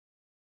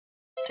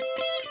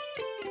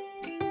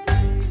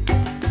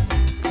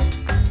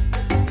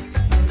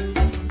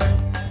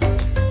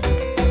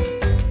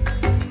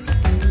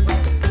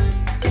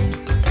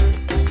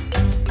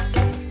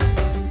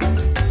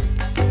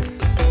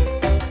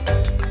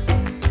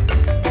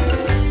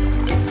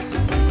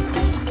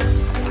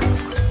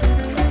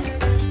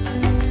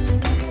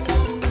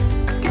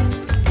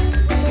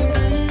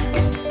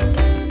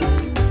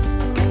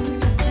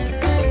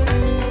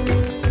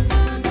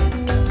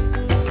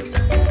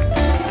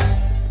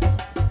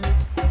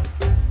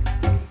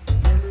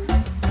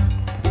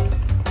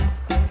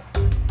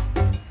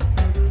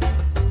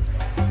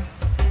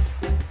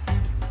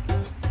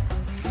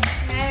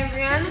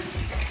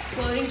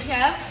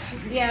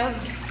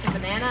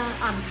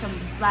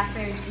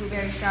blackberries,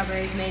 blueberries,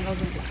 strawberries, mangoes,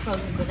 and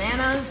frozen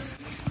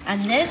bananas.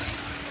 And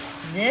this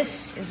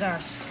is our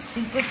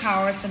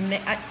superpower.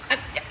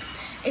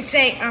 It's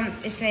a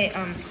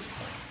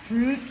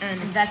fruit and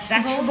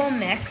vegetable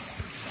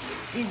mix.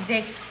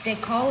 They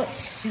call it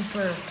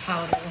super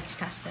powder. Let's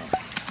test it.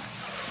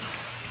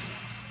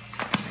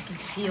 I can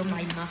feel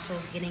my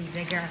muscles getting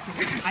bigger.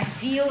 I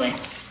feel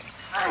it.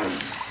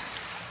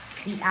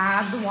 We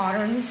add the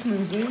water in the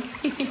smoothie.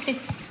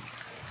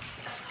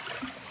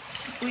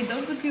 Wait,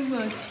 don't put too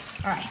much.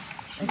 All right,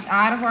 let's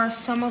add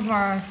some of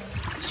our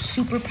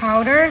super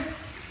powder.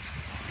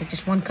 Like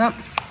just 1 cup.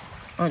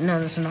 Oh no,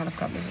 this is not a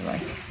cup. This is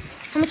like,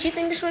 how much do you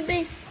think this would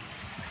be?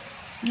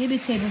 Maybe a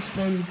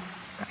tablespoon.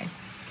 Okay.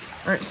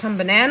 All right, some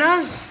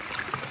bananas.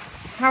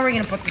 How are we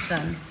gonna put this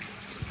in?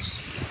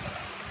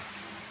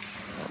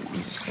 Oh,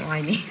 these are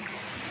slimy.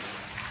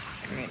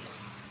 All right.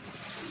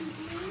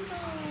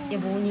 Yeah,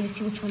 but we need to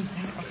see which one's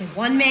better. Okay,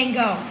 1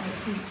 mango.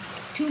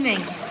 2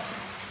 mangoes.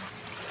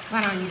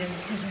 Why don't you do it?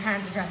 Because your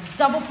hands are dry. Just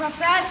double press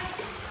that.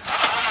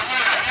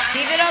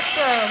 Leave it up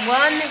for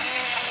 1,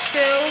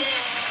 2,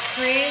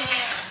 3.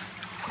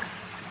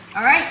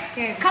 All right,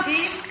 here,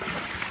 cups.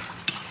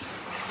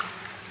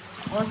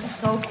 Well, this is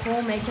so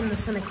cool making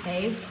this in a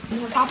cave.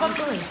 Just pop up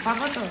the lid. Pop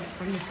up the lid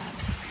from this side.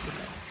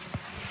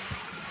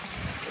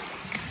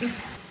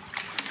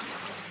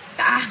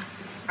 Ah.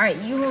 All right,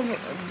 you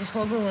just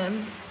hold the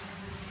lid.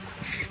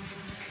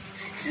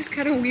 This is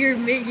kind of weird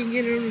making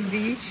it on the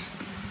beach.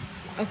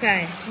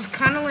 Okay, it's just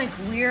kind of like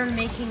we're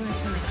making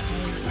this in a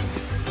cave.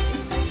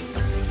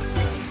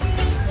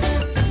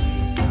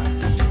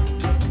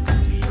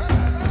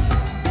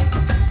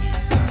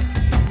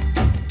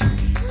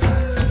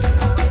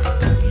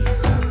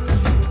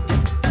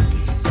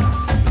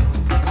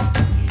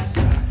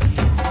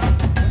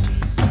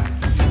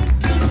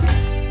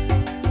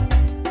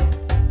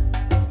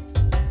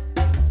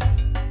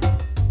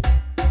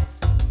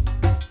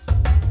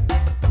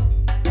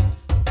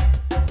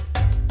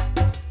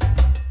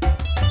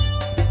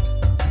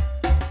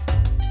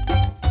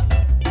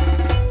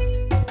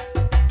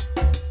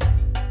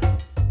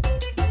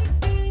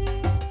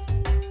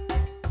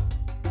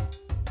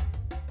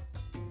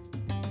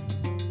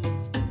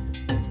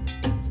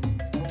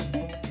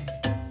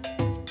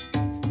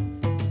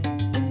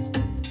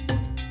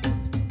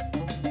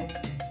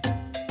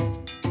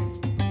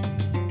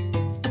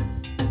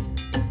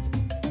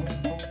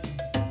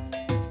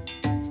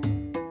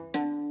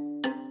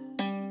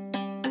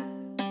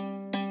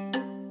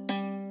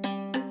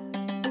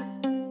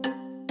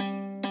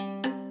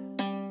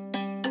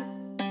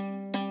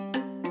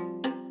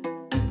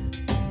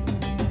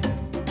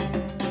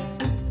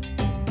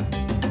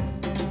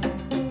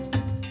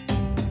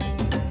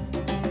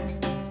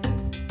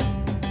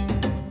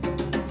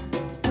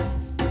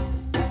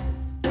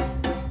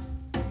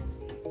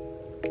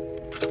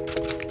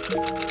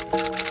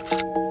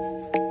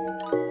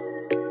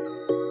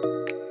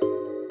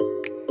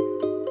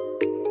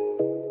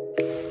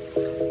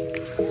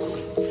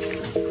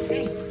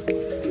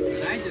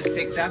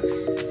 Up.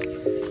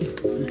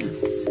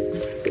 Nice.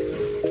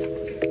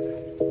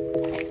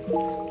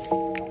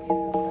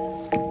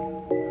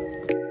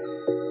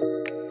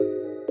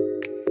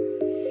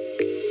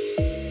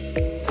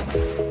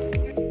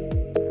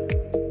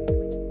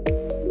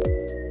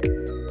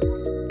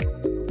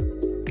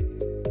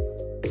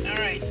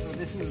 Alright, so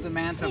this is the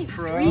Manta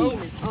Pro. Green.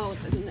 Oh,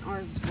 and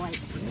ours is white.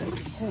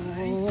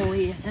 Oh,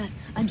 yeah.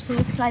 I'm so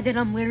excited.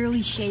 I'm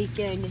literally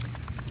shaking.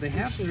 They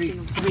have three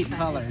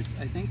colors.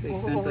 I think they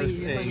sent us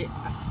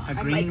a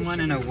green one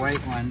and a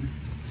white one.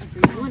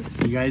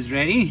 You guys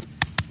ready?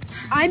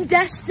 I'm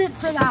destined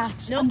for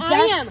that. No,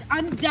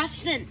 I'm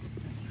destined.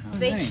 Oh,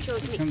 nice.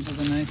 It comes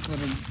with a nice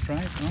little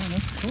prize. Oh,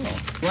 that's cool.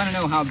 You want to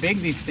know how big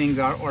these things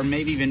are, or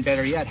maybe even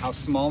better yet, how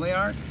small they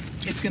are?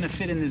 It's going to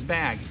fit in this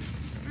bag.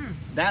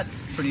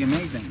 That's pretty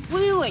amazing.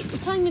 Wait. You're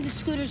telling me the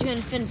scooter's going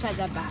to fit inside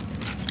that bag?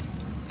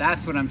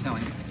 That's what I'm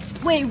telling you.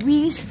 Wait,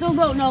 we still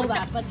don't know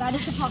that, but that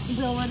is a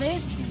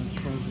possibility.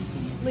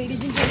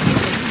 Ladies and gentlemen,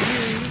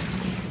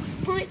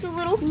 oh, it's a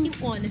little cute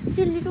one. It's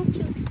a little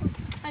cute one.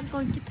 I'm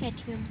going to pet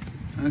him.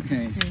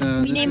 Okay,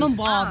 so we name him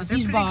Bob. Oh,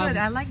 he's Bob. Good.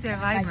 I like their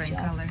vibrant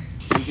color.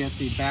 You get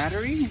the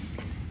battery.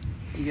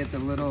 You get the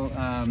little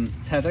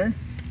tether.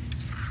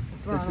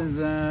 This is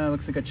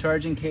looks like a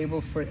charging cable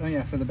for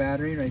for the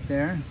battery right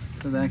there.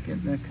 So that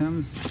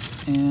comes,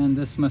 and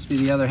this must be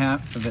the other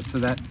half of it. So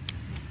that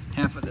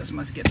half of this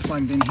must get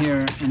plugged in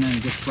here and then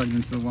gets plugged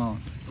into the wall.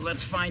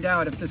 Let's find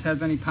out if this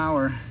has any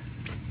power.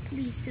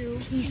 Please do.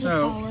 Please do.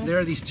 So there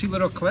are these 2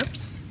 little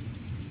clips,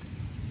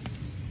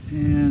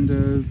 and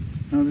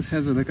this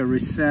has like a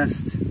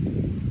recessed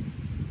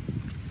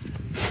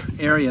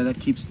area that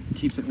keeps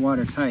it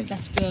watertight.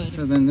 That's good.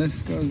 So then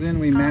this goes in.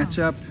 We match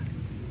up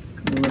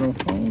the little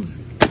holes.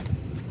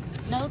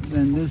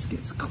 Then this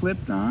gets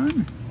clipped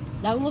on.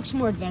 That looks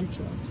more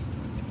adventurous.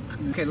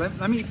 Okay,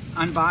 let me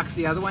unbox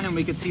the other one and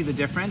we can see the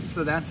difference.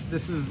 So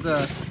this is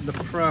the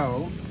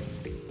Pro.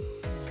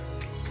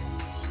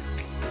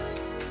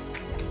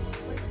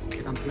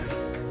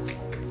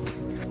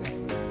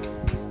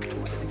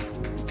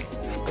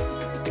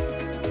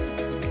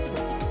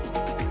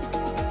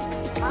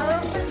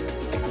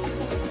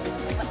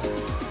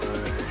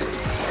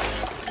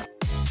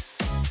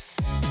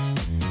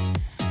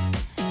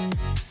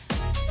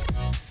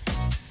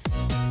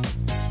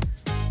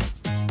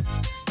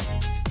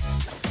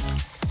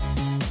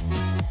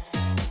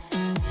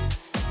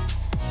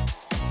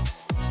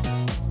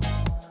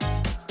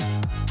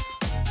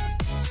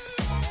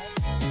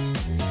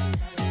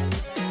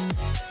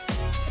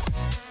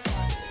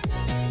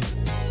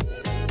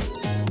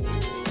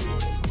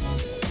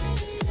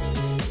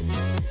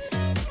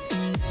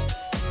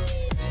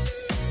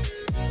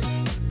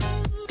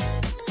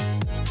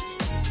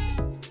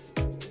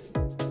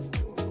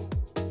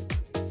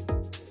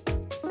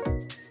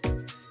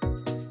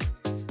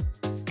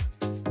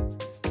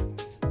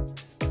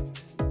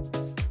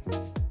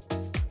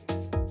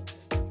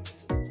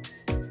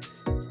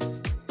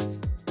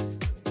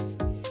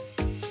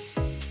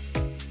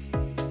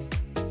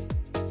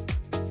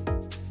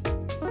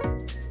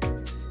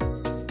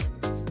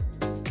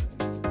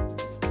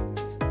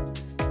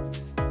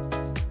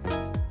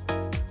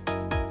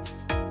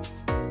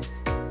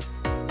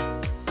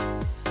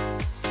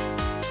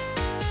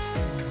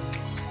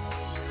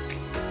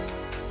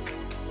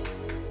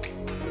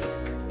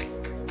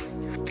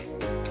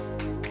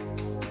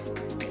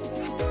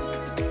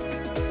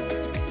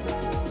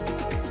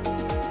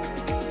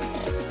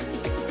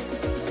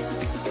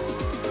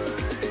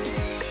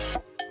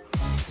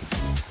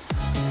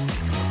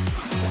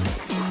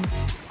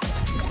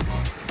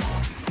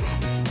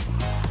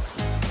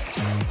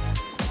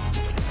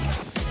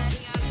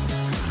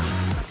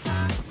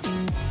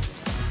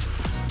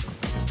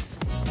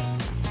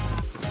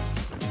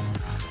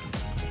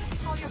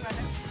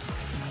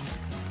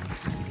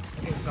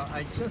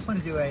 just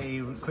want to do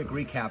a quick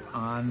recap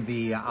on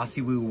the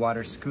Asiwo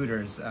Water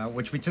Scooters,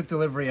 which we took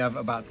delivery of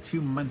about 2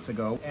 months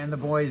ago. And the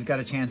boys got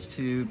a chance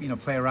to,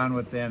 play around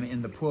with them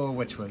in the pool,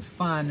 which was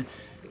fun.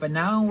 But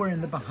now we're in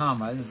the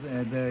Bahamas,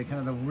 the kind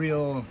of the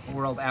real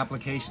world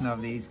application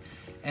of these.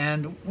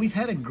 And we've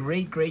had a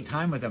great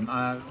time with them.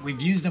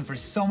 We've used them for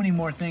so many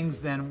more things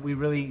than we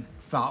really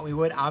thought we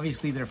would.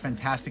 Obviously, they're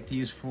fantastic to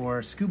use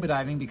for scuba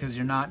diving because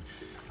you're not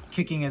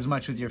kicking as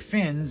much with your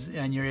fins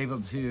and you're able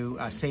to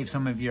save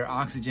some of your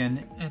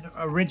oxygen. And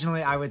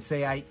originally, I would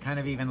say I kind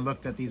of even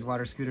looked at these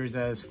water scooters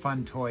as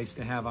fun toys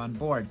to have on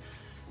board.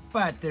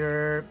 But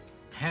there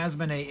has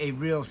been a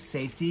real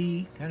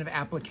safety kind of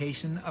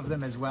application of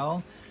them as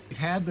well. We've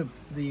had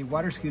the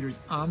water scooters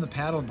on the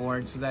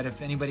paddleboard so that if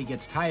anybody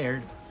gets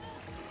tired,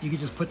 you could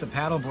just put the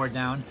paddleboard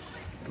down,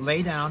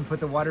 lay down,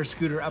 put the water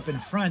scooter up in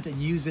front and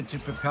use it to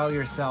propel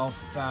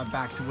yourself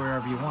back to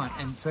wherever you want.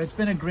 And so it's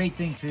been a great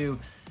thing to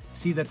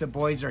see that the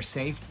boys are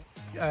safe.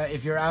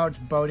 If you're out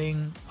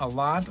boating a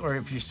lot, or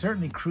if you're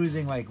certainly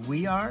cruising like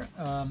we are,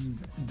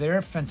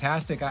 they're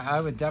fantastic. I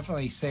would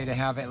definitely say to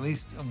have at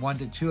least 1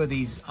 to 2 of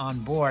these on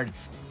board.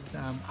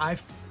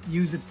 I've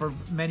used it for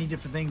many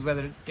different things,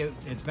 whether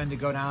it's been to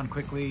go down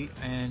quickly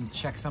and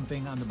check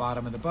something on the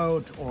bottom of the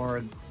boat,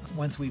 or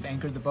once we've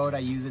anchored the boat, I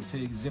use it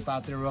to zip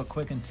out there real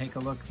quick and take a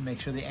look to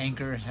make sure the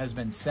anchor has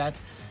been set.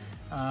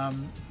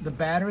 The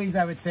batteries,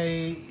 I would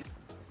say,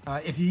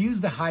 if you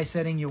use the high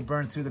setting, you'll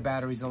burn through the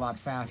batteries a lot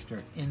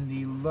faster. In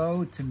the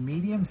low to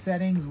medium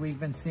settings, we've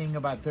been seeing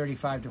about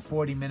 35 to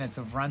 40 minutes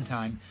of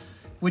runtime,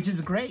 which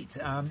is great.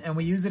 And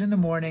we use it in the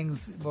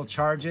mornings. We'll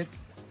charge it.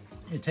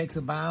 It takes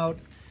about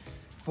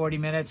 40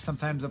 minutes,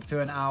 sometimes up to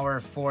an hour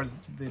for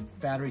the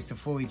batteries to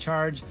fully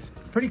charge.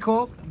 It's pretty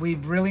cool.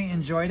 We've really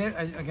enjoyed it.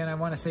 Again, I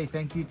want to say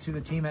thank you to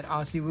the team at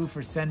Asiwo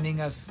for sending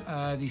us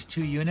these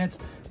 2 units.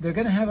 They're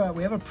going to have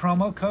we have a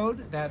promo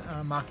code that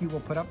Maki will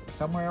put up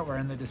somewhere or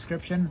in the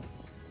description.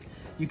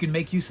 You can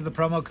make use of the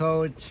promo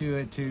code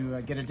to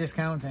get a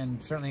discount, and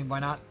certainly why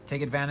not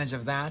take advantage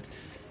of that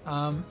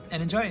and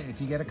enjoy it. If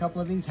you get a couple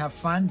of these, have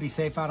fun, be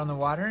safe out on the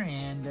water,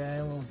 and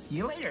we'll see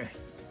you later.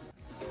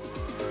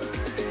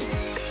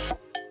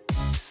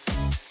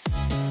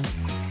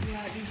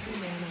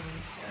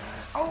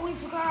 Oh, we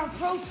forgot our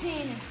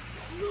protein.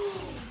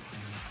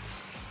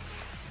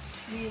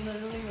 We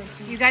literally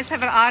were You guys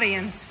have an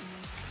audience.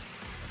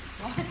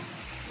 What?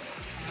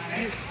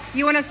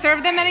 You want to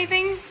serve them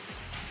anything?